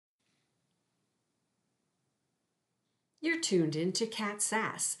You're tuned in to Cat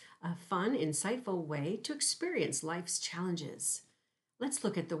Sass, a fun, insightful way to experience life's challenges. Let's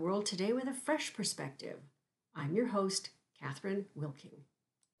look at the world today with a fresh perspective. I'm your host, Catherine Wilking.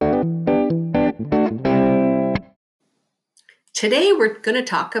 Today we're going to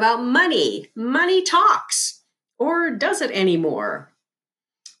talk about money. Money talks. Or does it anymore?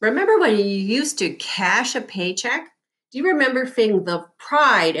 Remember when you used to cash a paycheck? Do you remember feeling the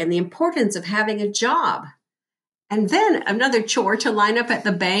pride and the importance of having a job? And then another chore to line up at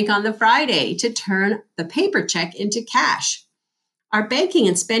the bank on the Friday to turn the paper check into cash. Our banking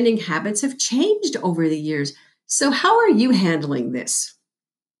and spending habits have changed over the years. So, how are you handling this?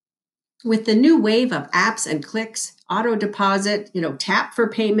 With the new wave of apps and clicks, auto deposit, tap for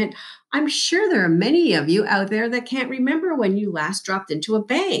payment, I'm sure there are many of you out there that can't remember when you last dropped into a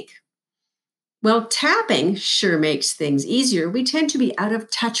bank. Well, tapping sure makes things easier. We tend to be out of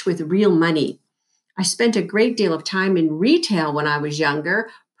touch with real money. I spent a great deal of time in retail when I was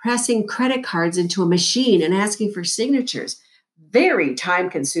younger, pressing credit cards into a machine and asking for signatures. Very time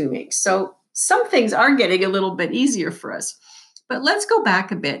consuming. So some things are getting a little bit easier for us. But let's go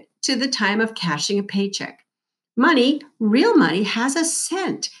back a bit to the time of cashing a paycheck. Money, real money, has a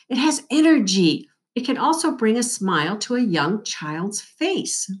scent, it has energy. It can also bring a smile to a young child's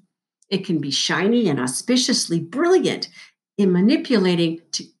face. It can be shiny and auspiciously brilliant in manipulating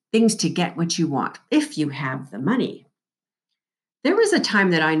things to get what you want, if you have the money. There was a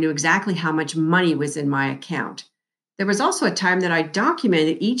time that I knew exactly how much money was in my account. There was also a time that I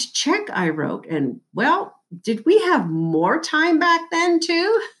documented each check I wrote. And, well, did we have more time back then,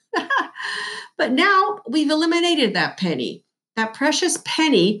 too? But now we've eliminated that penny, that precious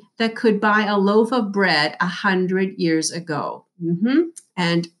penny that could buy a loaf of bread 100 years ago.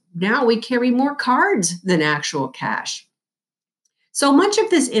 And now we carry more cards than actual cash. So much of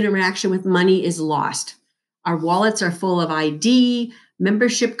this interaction with money is lost. Our wallets are full of ID,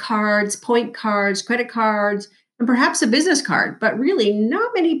 membership cards, point cards, credit cards, and perhaps a business card, but really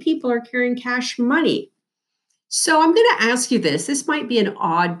not many people are carrying cash money. So I'm going to ask you this. This might be an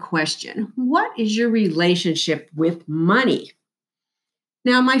odd question. What is your relationship with money?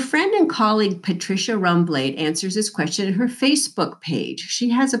 Now, my friend and colleague Patricia Rumblade answers this question in her Facebook page. She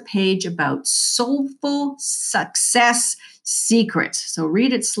has a page about soulful success secrets. So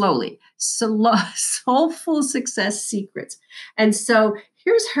read it slowly. Soulful success secrets. And so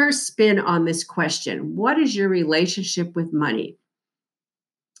here's her spin on this question. What is your relationship with money?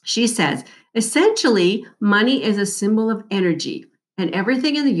 She says, essentially, money is a symbol of energy, and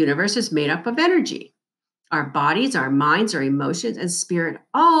everything in the universe is made up of energy. Our bodies, our minds, our emotions, and spirit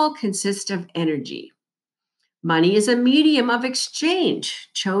all consist of energy. Money is a medium of exchange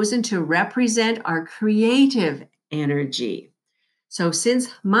chosen to represent our creative energy. So, since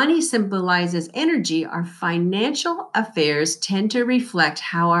money symbolizes energy, our financial affairs tend to reflect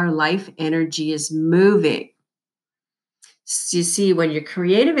how our life energy is moving. So you see, when your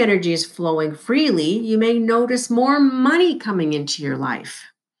creative energy is flowing freely, you may notice more money coming into your life.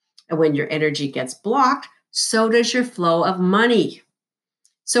 And when your energy gets blocked, so does your flow of money.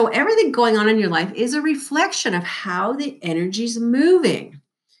 So everything going on in your life is a reflection of how the energy is moving.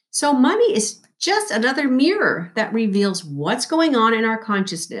 So money is just another mirror that reveals what's going on in our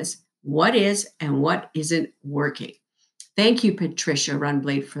consciousness, what is and what isn't working. Thank you, Patricia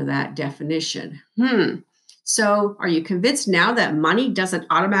Runblade, for that definition. So are you convinced now that money doesn't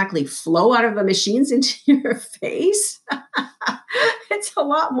automatically flow out of the machines into your face? It's a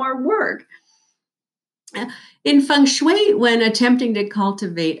lot more work. In feng shui, when attempting to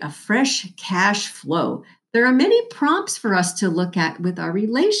cultivate a fresh cash flow, there are many prompts for us to look at with our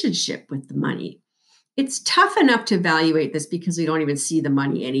relationship with the money. It's tough enough to evaluate this because we don't even see the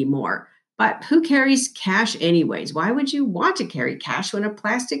money anymore. But who carries cash anyways? Why would you want to carry cash when a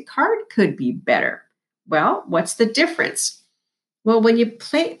plastic card could be better? Well, what's the difference? Well, when you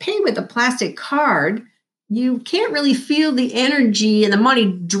pay with a plastic card, you can't really feel the energy and the money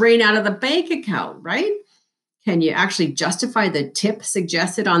drain out of the bank account, right? Can you actually justify the tip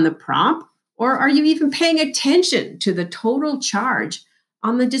suggested on the prompt? Or are you even paying attention to the total charge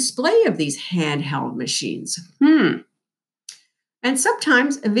on the display of these handheld machines? And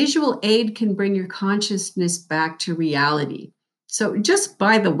sometimes a visual aid can bring your consciousness back to reality. So, just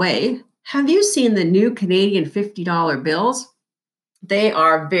by the way, have you seen the new Canadian $50 bills? They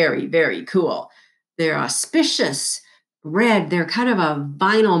are very, very cool. They're auspicious, red. They're kind of a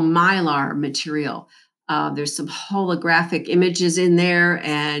vinyl mylar material. There's some holographic images in there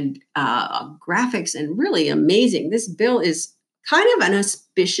and graphics, and really amazing. This bill is kind of an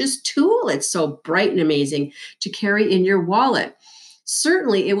auspicious tool. It's so bright and amazing to carry in your wallet.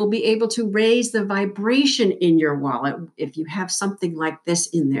 Certainly, it will be able to raise the vibration in your wallet if you have something like this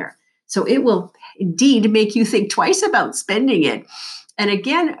in there. So it will indeed make you think twice about spending it. And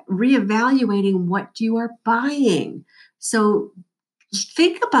again, reevaluating what you are buying. So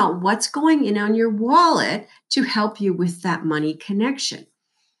think about what's going in on your wallet to help you with that money connection.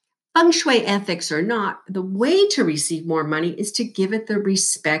 Feng Shui ethics or not, the way to receive more money is to give it the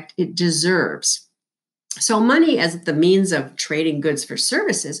respect it deserves. So, money as the means of trading goods for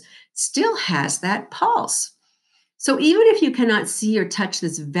services still has that pulse. So, even if you cannot see or touch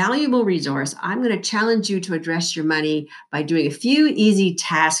this valuable resource, I'm going to challenge you to address your money by doing a few easy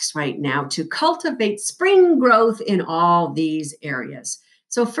tasks right now to cultivate spring growth in all these areas.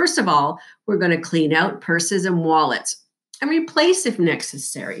 So, first of all, we're going to clean out purses and wallets and replace if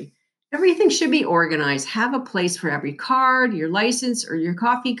necessary. Everything should be organized. Have a place for every card, your license, or your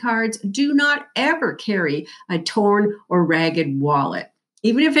coffee cards. Do not ever carry a torn or ragged wallet.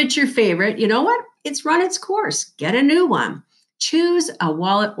 Even if it's your favorite, you know what? It's run its course. Get a new one. Choose a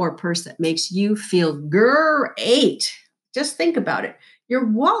wallet or purse that makes you feel great. Just think about it. Your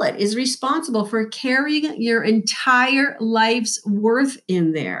wallet is responsible for carrying your entire life's worth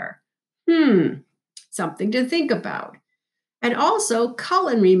in there. Something to think about. And also, cull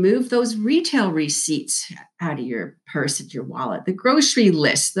and remove those retail receipts out of your purse and your wallet, the grocery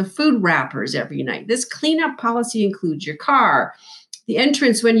list, the food wrappers every night. This cleanup policy includes your car, the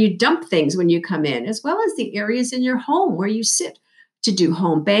entrance when you dump things when you come in, as well as the areas in your home where you sit to do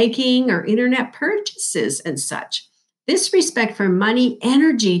home banking or internet purchases and such. This respect for money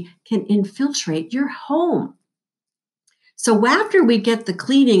energy can infiltrate your home. So after we get the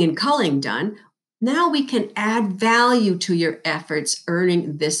cleaning and culling done, now we can add value to your efforts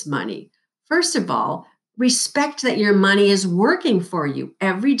earning this money. First of all, respect that your money is working for you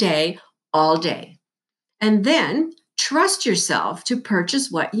every day, all day. And then trust yourself to purchase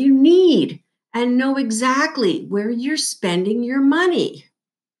what you need and know exactly where you're spending your money.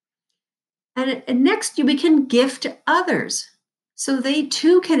 And next, we can gift to others so they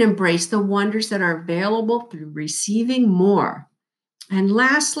too can embrace the wonders that are available through receiving more. And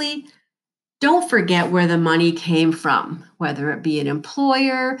lastly, don't forget where the money came from, whether it be an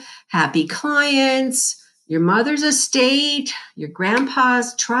employer, happy clients, your mother's estate, your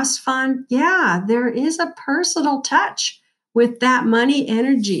grandpa's trust fund. Yeah, there is a personal touch with that money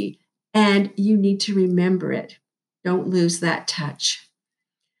energy, and you need to remember it. Don't lose that touch.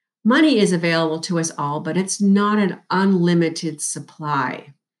 Money is available to us all, but it's not an unlimited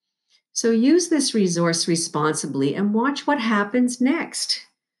supply. So use this resource responsibly and watch what happens next.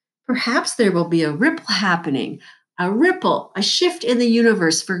 Perhaps there will be a ripple happening, a shift in the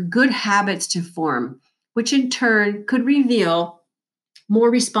universe for good habits to form, which in turn could reveal more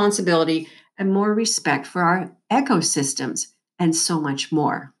responsibility and more respect for our ecosystems and so much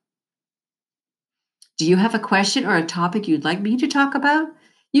more. Do you have a question or a topic you'd like me to talk about?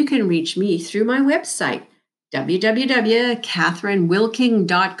 You can reach me through my website,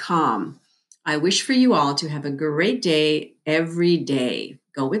 www.catherinewilking.com. I wish for you all to have a great day every day.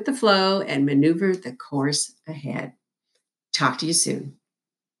 Go with the flow and maneuver the course ahead. Talk to you soon.